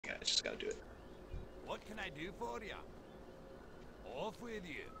I just gotta do it. What can I do for you? Off with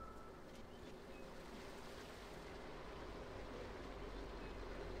you.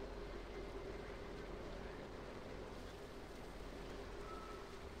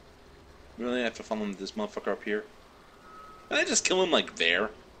 Really, I have to follow this motherfucker up here? Can I just kill him like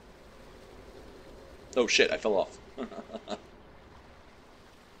there? Oh shit, I fell off.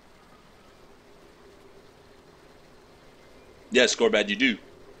 Yeah, score bad you do.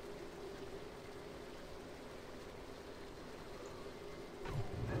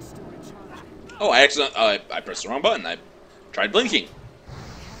 Oh, I accidentally, I pressed the wrong button. I tried blinking.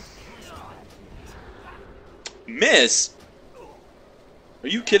 Miss? Are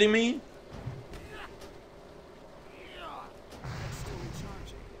you kidding me?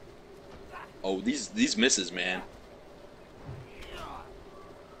 Oh, these misses, man.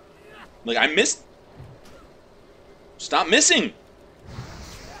 Like, I missed. Stop missing.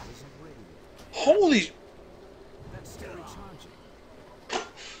 Holy.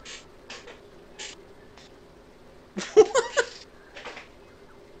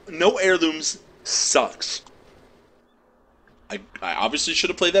 No heirlooms sucks. I obviously should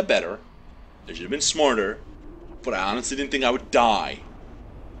have played that better. I should have been smarter. But I honestly didn't think I would die.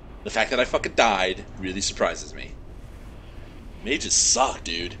 The fact that I fucking died really surprises me. Mages suck,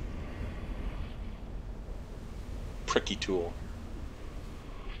 dude. Pricky tool.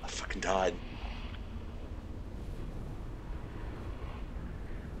 I fucking died.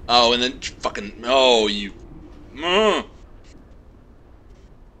 Oh, and then fucking... Oh, you...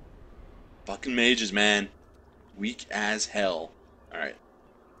 Fucking mages, man. Weak as hell. Alright.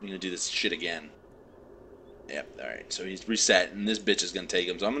 I'm gonna do this shit again. Yep, alright. So he's reset, and this bitch is gonna take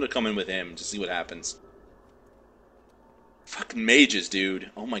him. So I'm gonna come in with him to see what happens. Fucking mages,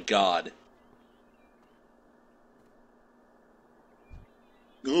 dude. Oh my god.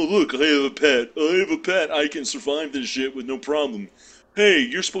 Oh, look, I have a pet. I have a pet. I can survive this shit with no problem. Hey,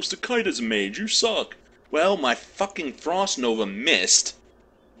 you're supposed to kite as a mage. You suck. Well, my fucking Frost Nova missed.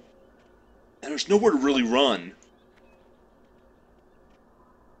 And there's nowhere to really run.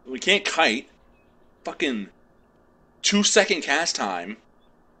 We can't kite. Fucking 2-second cast time.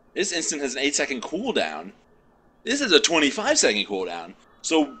 This instant has an 8-second cooldown. This is a 25-second cooldown.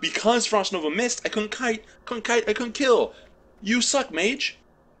 So because Frost Nova missed, I couldn't kite, I couldn't kill. You suck, mage.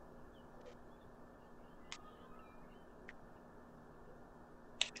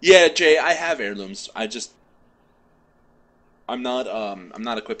 Yeah, Jay, I have heirlooms. I'm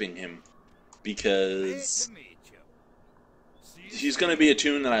not equipping him because he's gonna be a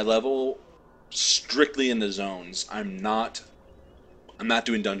tune that I level strictly in the zones. I'm not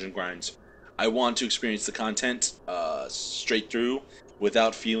doing dungeon grinds. I want to experience the content straight through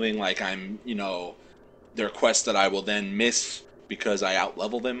without feeling like I'm, you know, there are quests that I will then miss because I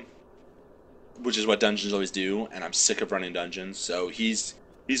outlevel them, which is what dungeons always do, and I'm sick of running dungeons. So he's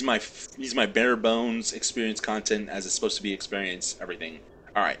my bare bones experience content as it's supposed to be experience everything.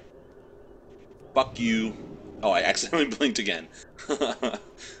 All right, fuck you. Oh, I accidentally blinked again.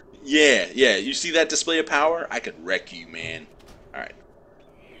 Yeah, you see that display of power? I could wreck you, man. All right,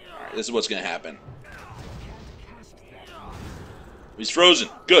 this is what's gonna happen. He's frozen.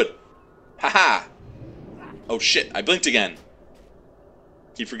 Good. Haha. Oh shit, I blinked again.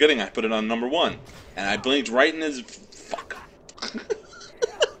 Keep forgetting I put it on number 1. And I blinked right in his... Fuck.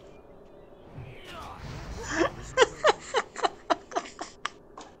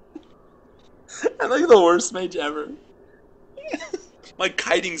 I'm like the worst mage ever. My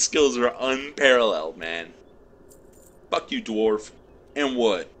kiting skills are unparalleled, man. Fuck you, dwarf. And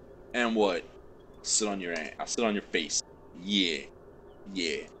what? And what? Sit on your ass. I'll sit on your face. Yeah.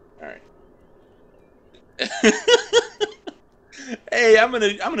 Yeah. Alright. Hey, I'm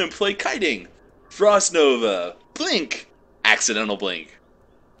gonna play kiting. Frost Nova. Blink. Accidental blink.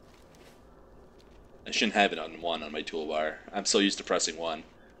 I shouldn't have it on 1 on my toolbar. I'm so used to pressing 1.